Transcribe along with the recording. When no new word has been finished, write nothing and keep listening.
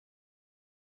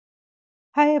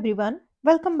Hi everyone,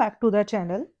 welcome back to the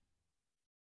channel.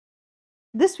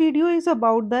 This video is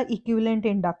about the equivalent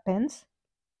inductance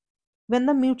when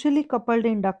the mutually coupled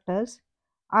inductors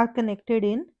are connected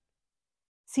in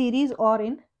series or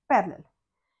in parallel.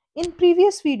 In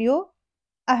previous video,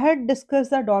 I had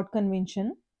discussed the dot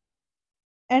convention,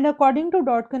 and according to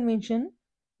dot convention,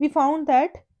 we found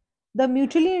that the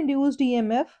mutually induced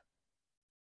EMF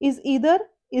is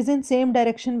in same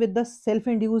direction with the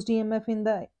self-induced EMF in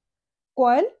the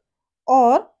coil,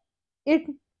 or it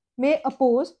may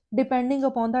oppose depending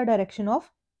upon the direction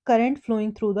of current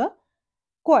flowing through the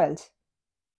coils.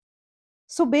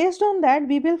 So based on that,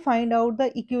 we will find out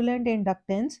the equivalent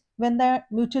inductance when the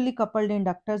mutually coupled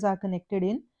inductors are connected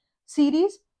in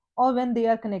series or when they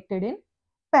are connected in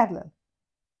parallel.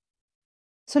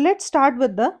 So let's start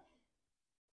with the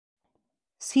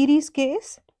series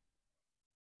case.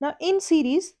 Now in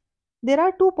series, there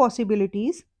are two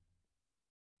possibilities.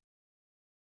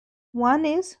 One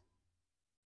is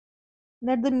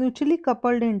that the mutually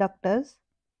coupled inductors,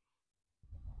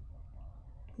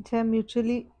 which are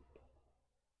mutually,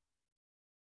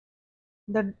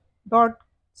 the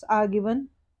dots are given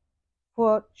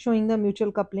for showing the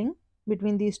mutual coupling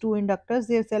between these two inductors.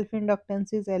 Their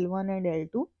self-inductance is L1 and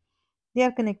L2. They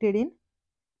are connected in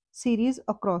series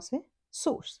across a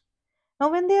source. Now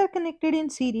when they are connected in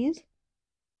series,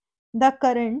 the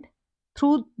current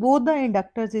through both the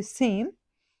inductors is same.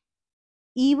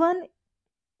 E1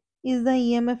 is the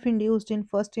EMF induced in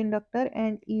first inductor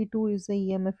and E2 is the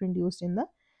EMF induced in the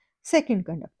second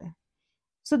conductor.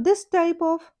 So this type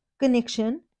of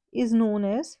connection is known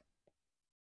as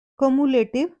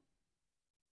cumulative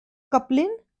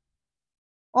coupling,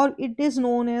 or it is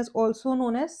known as also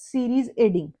known as series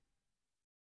aiding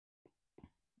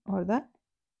or the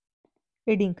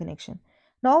aiding connection.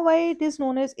 Now why it is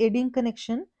known as aiding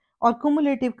connection or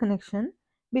cumulative connection?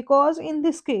 Because in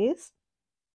this case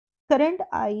current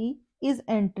I is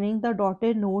entering the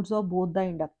dotted nodes of both the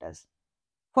inductors.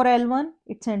 For L1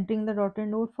 it's entering the dotted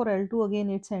node, for L2 again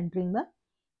it's entering the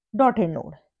dotted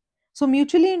node. So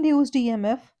mutually induced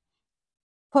EMF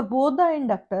for both the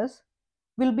inductors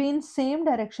will be in same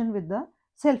direction with the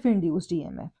self-induced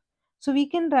EMF. So we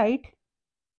can write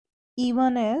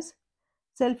E1 as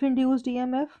self-induced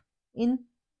EMF in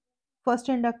first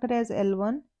inductor as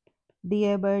L1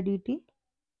 di by dt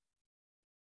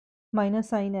minus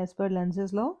sign as per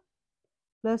Lenz's law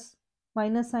plus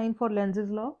minus sign for Lenz's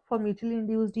law for mutually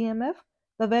induced EMF.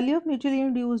 The value of mutually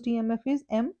induced EMF is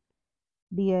M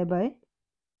di by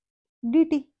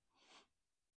dt.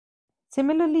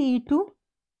 Similarly, E2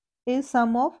 is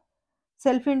sum of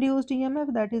self-induced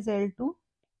EMF, that is L2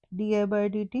 di by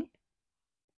dt,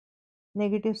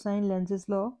 negative sign Lenz's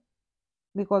law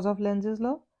because of Lenz's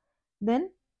law,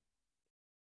 then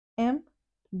M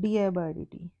di by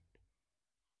dt.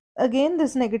 Again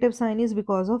this negative sign is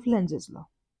because of Lenz's law.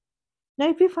 Now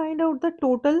if we find out the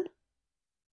total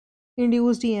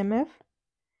induced EMF,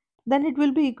 then it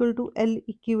will be equal to L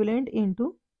equivalent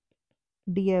into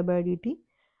di by dt.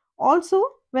 Also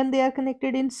when they are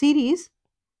connected in series,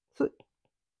 so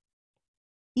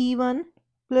E1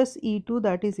 plus E2,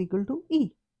 that is equal to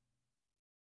E,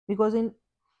 because in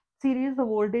series the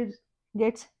voltage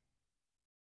gets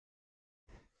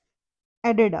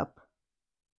added up,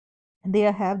 they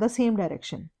have the same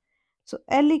direction. So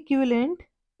L equivalent,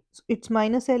 so it's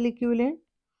minus L equivalent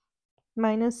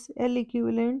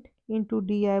into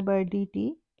di by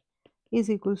dt is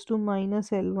equals to minus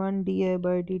L1 di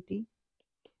by dt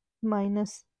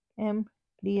minus M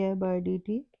di by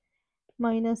dt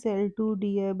minus L2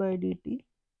 di by dt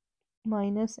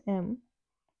minus M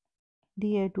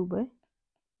di2 by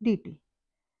dt.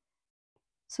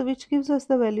 So which gives us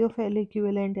the value of L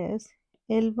equivalent as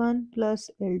L1 plus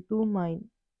L2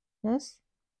 minus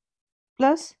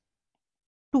plus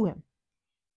 2M.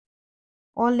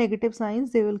 All negative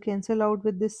signs, they will cancel out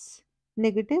with this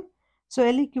negative. So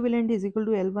L equivalent is equal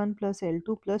to L1 plus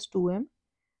L2 plus 2M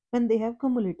when they have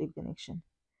cumulative connection.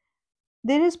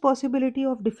 There is possibility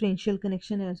of differential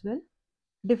connection as well.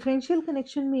 Differential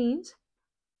connection means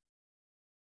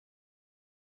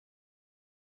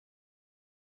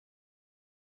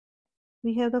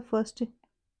we have the first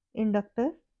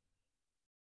inductor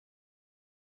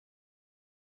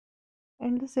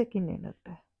and the second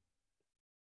inductor,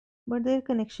 but their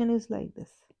connection is like this.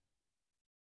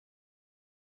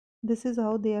 This is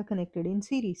how they are connected in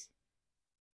series.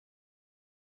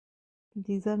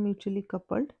 These are mutually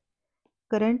coupled.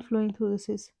 Current flowing through this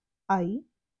is I.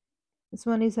 This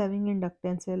one is having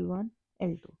inductance L1,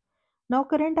 L2. Now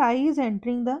current I is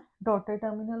entering the dotted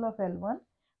terminal of L1,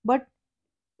 but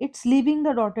it's leaving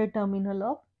the dotted terminal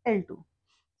of L2.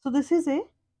 So this is a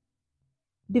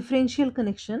differential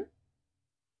connection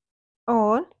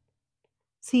or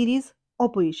series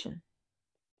opposition.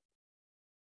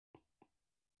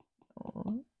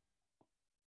 Or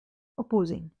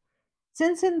opposing.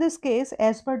 Since in this case,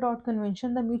 as per dot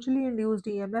convention, the mutually induced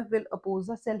EMF will oppose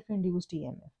the self-induced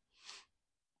EMF.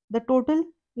 The total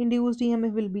induced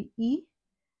EMF will be E,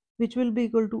 which will be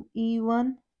equal to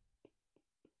E1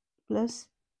 plus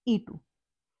E2.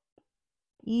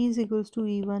 E is equals to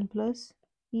E1 plus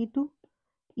E2.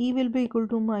 E will be equal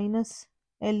to minus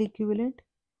L equivalent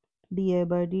di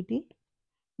by dt.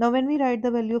 Now when we write the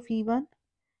value of E1,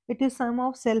 it is sum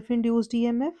of self-induced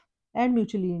EMF and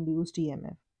mutually induced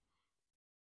EMF.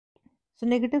 So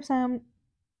negative sign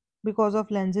because of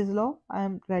Lenz's law, I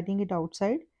am writing it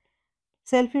outside.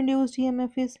 Self-induced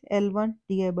EMF is L1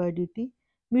 di by dt.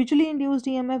 Mutually induced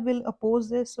EMF will oppose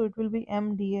this, so it will be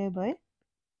M di by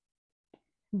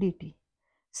dt.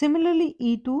 Similarly,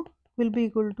 E2 will be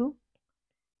equal to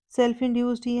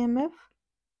self-induced EMF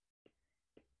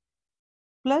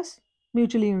plus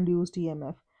mutually induced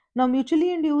EMF. Now,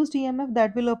 mutually induced EMF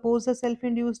that will oppose the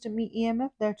self-induced EMF,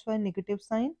 that's why negative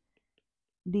sign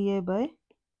di by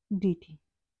dt.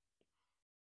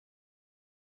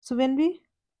 So, when we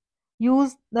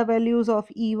use the values of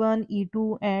E1,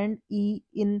 E2 and E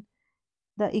in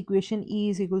the equation E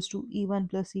is equals to E1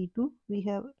 plus E2, we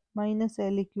have minus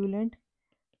L equivalent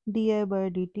di by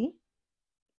dt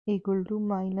equal to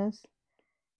minus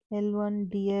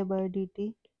L1 di by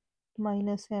dt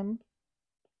minus M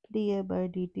di by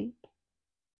dt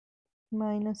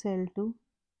minus L2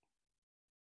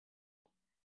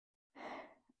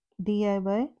 di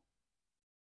by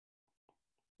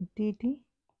dt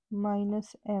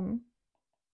minus M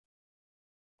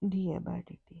di by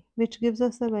dt, which gives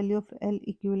us the value of L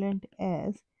equivalent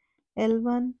as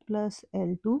L1 plus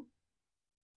L2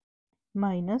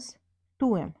 minus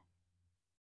 2M.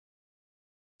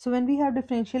 So when we have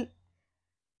differential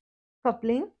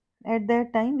coupling, at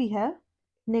that time we have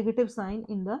negative sign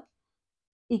in the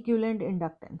equivalent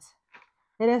inductance.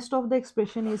 The rest of the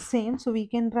expression is same, so we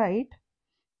can write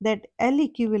that L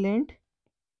equivalent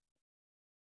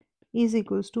is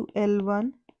equals to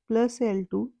L1 plus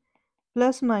L2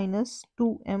 plus minus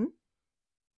 2M,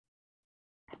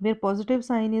 where positive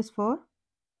sign is for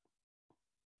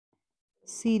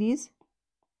series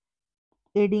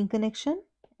aiding connection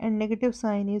and negative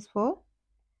sign is for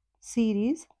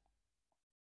series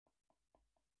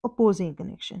opposing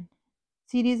connection.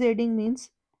 Series aiding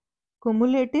means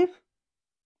cumulative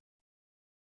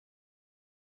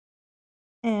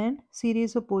and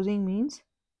series opposing means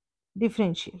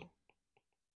differential.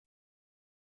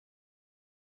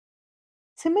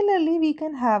 Similarly, we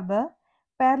can have the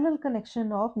parallel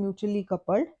connection of mutually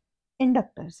coupled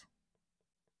inductors.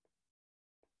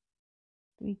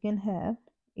 We can have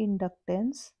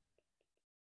inductance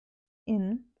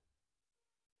in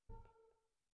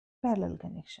parallel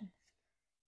connection.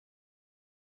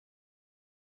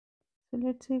 So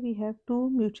let's say we have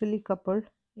two mutually coupled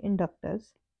inductors.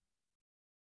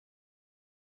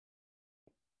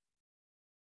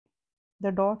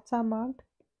 The dots are marked.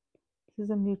 This is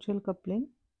a mutual coupling.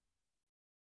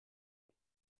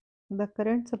 The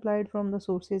current supplied from the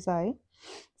source is I.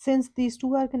 Since these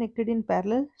two are connected in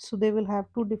parallel, so they will have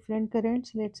two different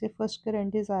currents. Let's say first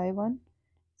current is I1,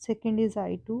 second is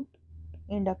I2,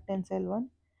 inductance L1,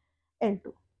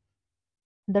 L2.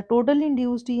 The total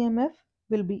induced EMF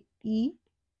will be E.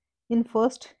 In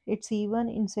first it's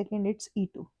E1, in second it's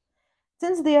E2.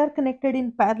 Since they are connected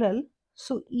in parallel,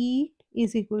 so E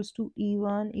is equals to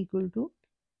E1 equal to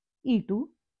E2.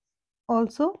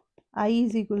 Also, I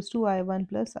is equals to I1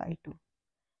 plus I2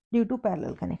 due to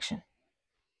parallel connection.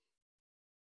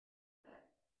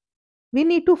 We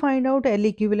need to find out L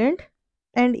equivalent,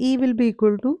 and E will be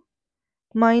equal to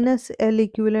minus L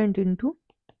equivalent into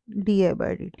di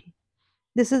by dt.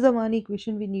 This is the one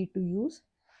equation we need to use.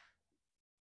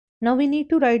 Now we need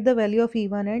to write the value of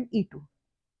E1 and E2.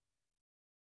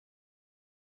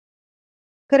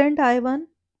 Current I1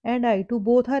 and I2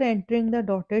 both are entering the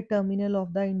dotted terminal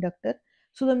of the inductor.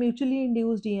 So the mutually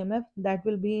induced EMF that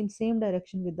will be in same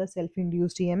direction with the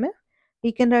self-induced EMF.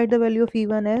 We can write the value of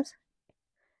E1 as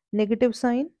negative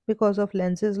sign because of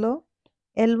Lenz's law.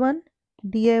 L1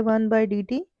 di1 by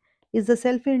dt is the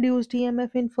self-induced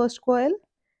EMF in first coil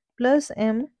plus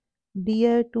M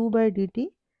di2 by dt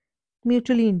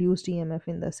mutually induced EMF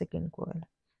in the second coil.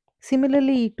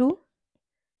 Similarly, E2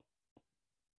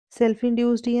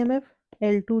 self-induced EMF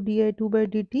L2 di2 by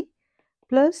dt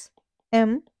plus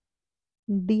M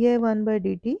di1 by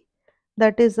dt,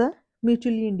 that is a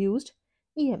mutually induced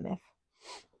EMF.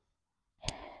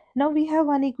 Now we have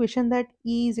one equation that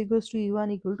E is equals to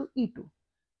E1 equal to E2.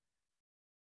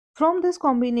 From this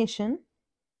combination,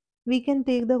 we can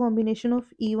take the combination of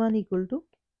E1 equal to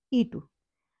E2.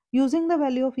 Using the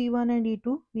value of E1 and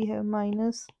E2, we have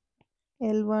minus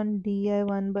L1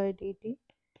 di1 by dt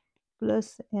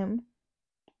plus M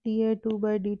di2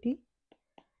 by dt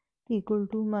equal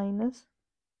to minus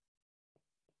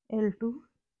L2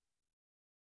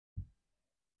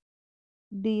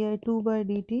 di2 by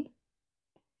dt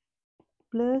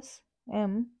plus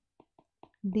M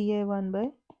di1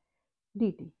 by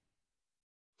dt.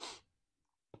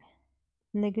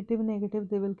 Negative negative,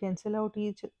 they will cancel out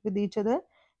with each other.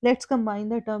 Let's combine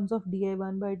the terms of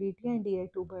di1 by dt and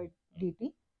di2 by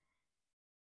dt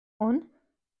on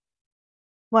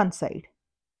one side.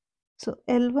 So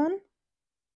L1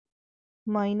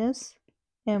 minus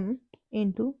M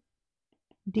into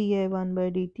di1 by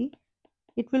dt,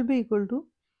 it will be equal to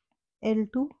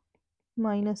L2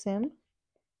 minus M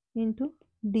into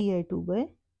di2 by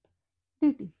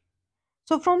dt.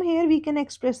 So from here we can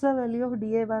express the value of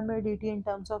di1 by dt in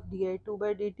terms of di2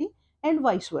 by dt and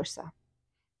vice versa.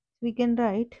 We can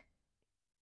write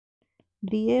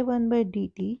di1 by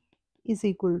dt is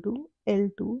equal to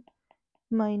L2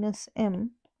 minus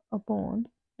M upon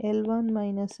L1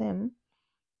 minus M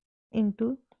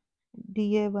into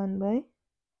di1 by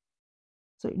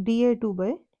di2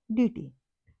 by dt.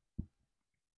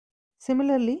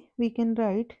 Similarly, we can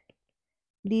write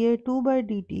di2 by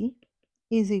dt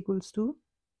is equals to,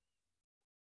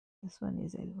 this one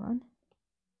is L1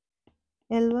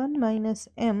 minus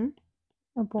M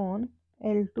upon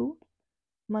L2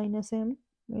 minus M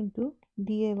into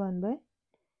di1 by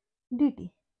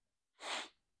dt.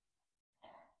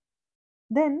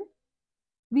 Then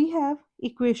we have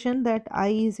equation that I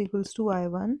is equals to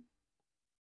I1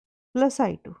 plus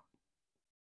I2.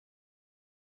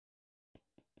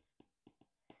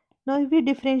 Now if we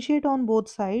differentiate on both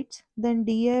sides, then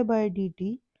di by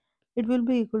dt, it will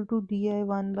be equal to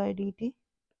di1 by dt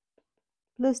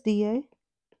plus di2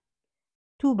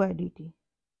 by dt.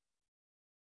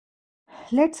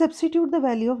 Let's substitute the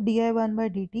value of di1 by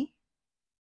dt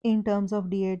in terms of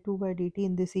di2 by dt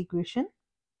in this equation.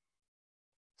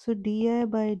 So di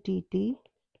by dt,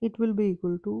 it will be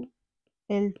equal to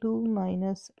L2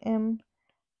 minus M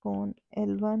upon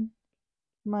L1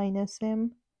 minus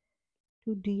M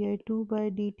to di2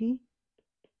 by dt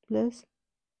plus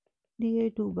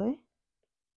di2 by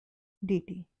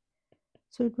dt.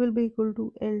 So it will be equal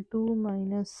to L2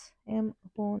 minus M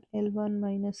upon L1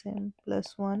 minus M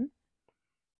plus 1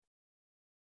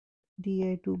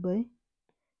 di2 by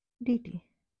dt.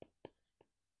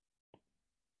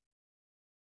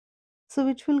 So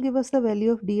which will give us the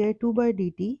value of di2 by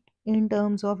dt in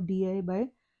terms of di by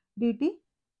dt.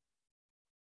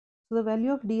 So the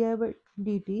value of di by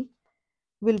dt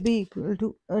will be equal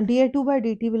to di2 by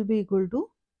dt will be equal to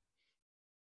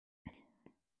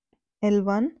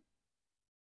L1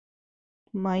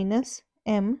 minus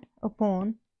M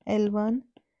upon L1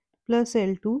 plus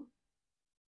L2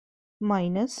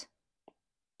 minus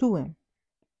 2M.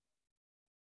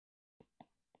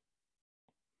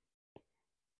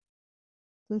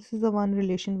 This is the one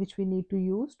relation which we need to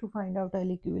use to find out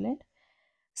L equivalent.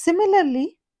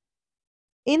 Similarly,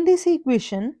 in this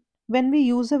equation, when we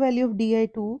use the value of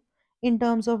di2 in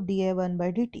terms of di1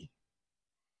 by dt,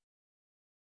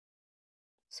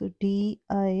 so di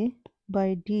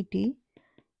by dt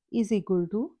is equal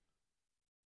to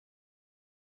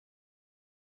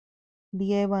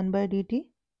di1 by dt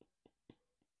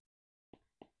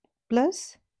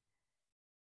plus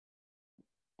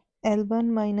L1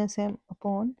 minus M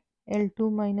upon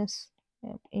L2 minus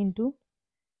M into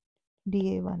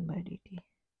di1 by dt.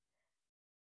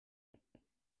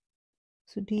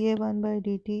 So di1 by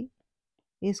dt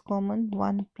is common,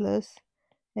 1 plus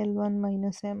L1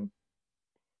 minus M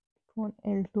upon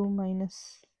L2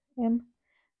 minus M,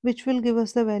 which will give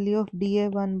us the value of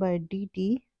di1 by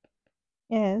dt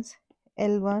as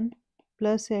L1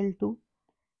 plus L2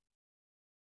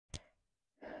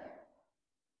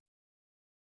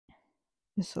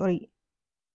 sorry,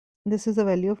 this is the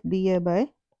value of di by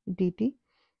dt,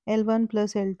 L1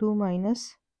 plus L2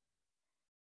 minus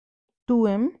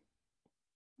 2M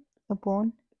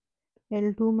upon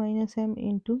L2 minus M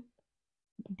into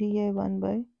di1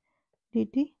 by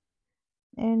dt,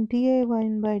 and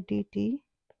di1 by dt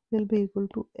will be equal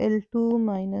to L2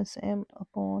 minus M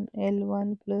upon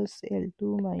L1 plus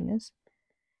L2 minus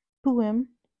 2M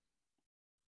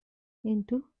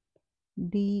into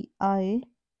di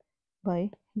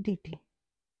by dt.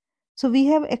 So we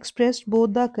have expressed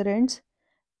both the currents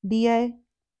di2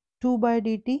 by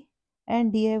dt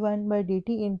and di1 by dt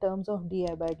in terms of di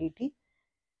by dt.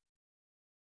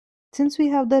 Since we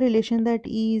have the relation that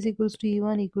E is equals to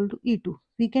E1 equal to E2,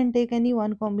 we can take any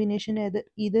one combination,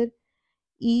 either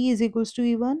E is equals to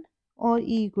E1 or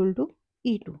E equal to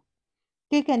E2.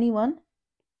 Take any one.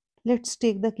 Let's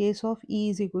take the case of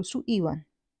E is equals to E1.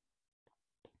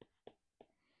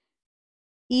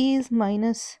 E is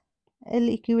minus L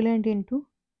equivalent into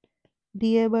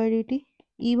di by dt.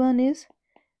 E1 is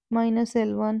minus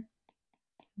L1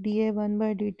 di1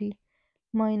 by dt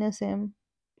minus M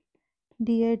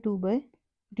di2 by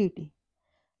dt.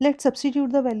 Let's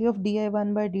substitute the value of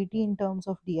di1 by dt in terms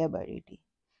of di by dt.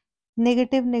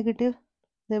 Negative, negative,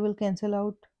 they will cancel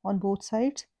out on both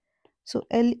sides. So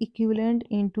L equivalent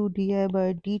into di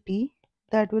by dt,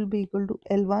 that will be equal to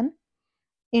L1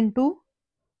 into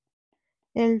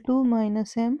L2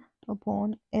 minus M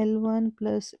upon L1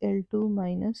 plus L2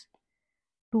 minus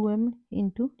 2M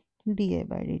into di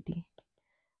by dt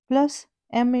plus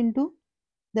M into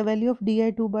the value of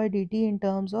di2 by dt in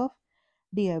terms of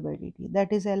di by dt,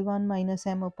 that is L1 minus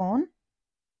M upon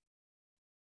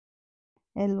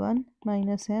L1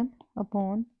 minus M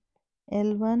upon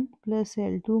L1 plus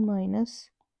L2 minus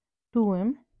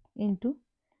 2M into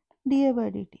di by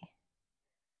dt.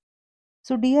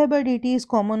 So di by dt is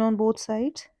common on both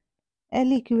sides.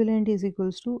 L equivalent is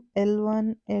equals to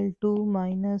L1 L2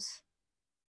 minus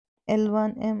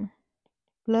L1M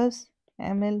plus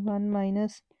ML1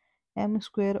 minus M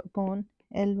square upon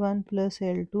L1 plus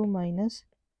L2 minus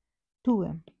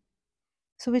 2M.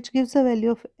 So which gives the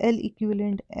value of L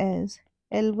equivalent as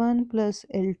L1 plus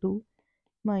L2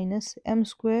 minus M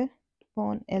square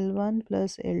upon L1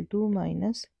 plus L2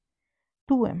 minus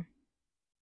 2M.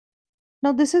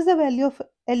 Now this is the value of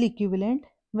L equivalent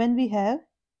when we have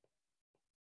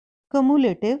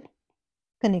cumulative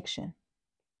connection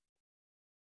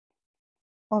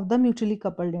of the mutually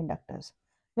coupled inductors.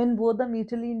 When both the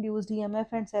mutually induced EMF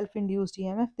and self-induced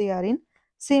EMF, they are in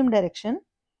same direction.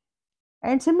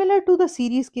 And similar to the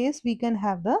series case, we can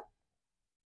have the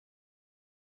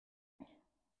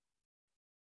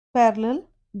parallel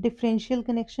differential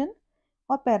connection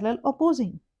or parallel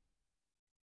opposing,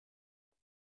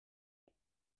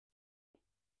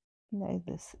 like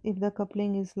this. If the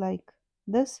coupling is like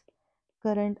this,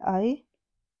 current I1,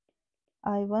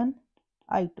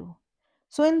 I2.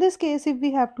 So in this case, if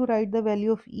we have to write the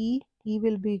value of E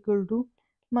will be equal to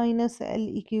minus L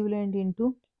equivalent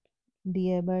into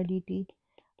di by dt.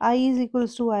 I is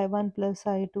equals to I1 plus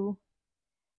I2.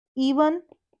 E1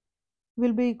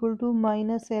 will be equal to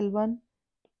minus L1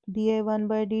 di1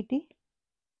 by dt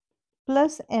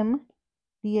plus M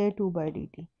di2 by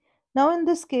dt. Now in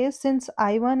this case, since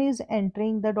I1 is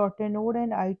entering the dotted node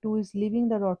and I2 is leaving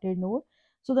the dotted node,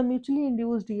 so the mutually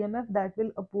induced EMF that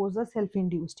will oppose the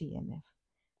self-induced EMF.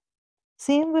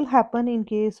 Same will happen in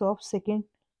case of second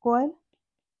coil.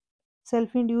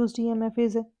 Self-induced EMF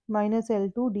is minus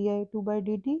L2 di2 by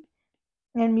dt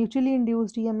and mutually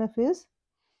induced EMF is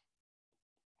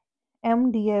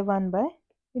M di1 by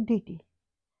dt.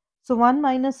 So one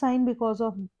minus sign because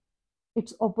of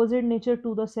its opposite nature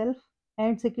to the self,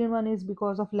 and second one is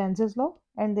because of Lenz's law,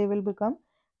 and they will become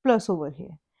plus over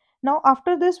here. Now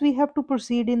after this we have to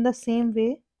proceed in the same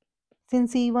way.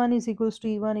 Since E1 is equals to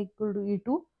E1 equal to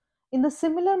E2, in the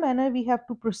similar manner we have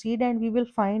to proceed, and we will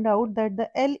find out that the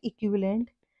L equivalent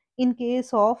in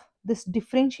case of this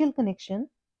differential connection,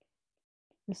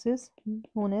 this is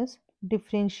known as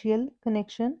differential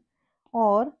connection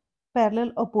or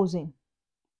parallel opposing.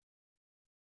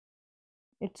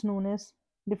 It's known as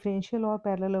differential or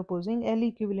parallel opposing. L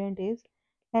equivalent is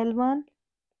L1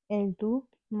 L2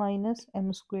 minus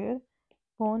M square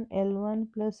upon L1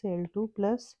 plus L2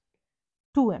 plus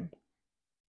 2M.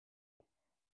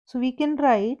 So we can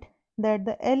write that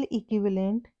the L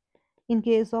equivalent in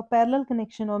case of parallel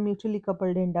connection or mutually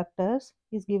coupled inductors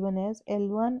is given as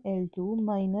L1 L2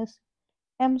 minus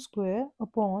M square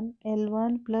upon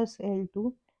L1 plus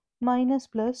L2 minus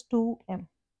plus 2M,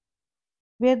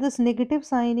 where this negative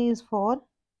sign is for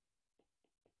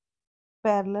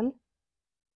parallel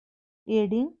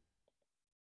aiding,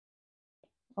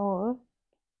 or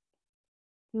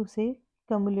you say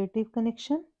cumulative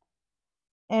connection,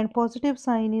 and positive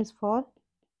sign is for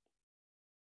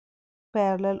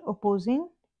parallel opposing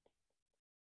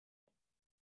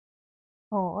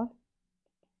or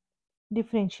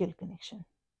differential connection.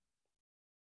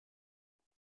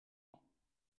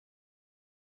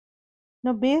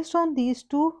 Now based on these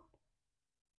two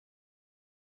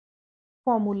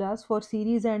formulas for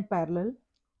series and parallel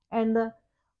and the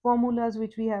formulas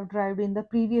which we have derived in the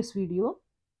previous video,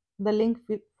 the link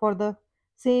for the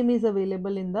same is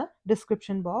available in the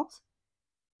description box.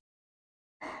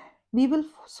 We will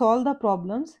solve the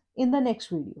problems in the next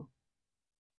video.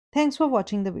 Thanks for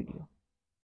watching the video.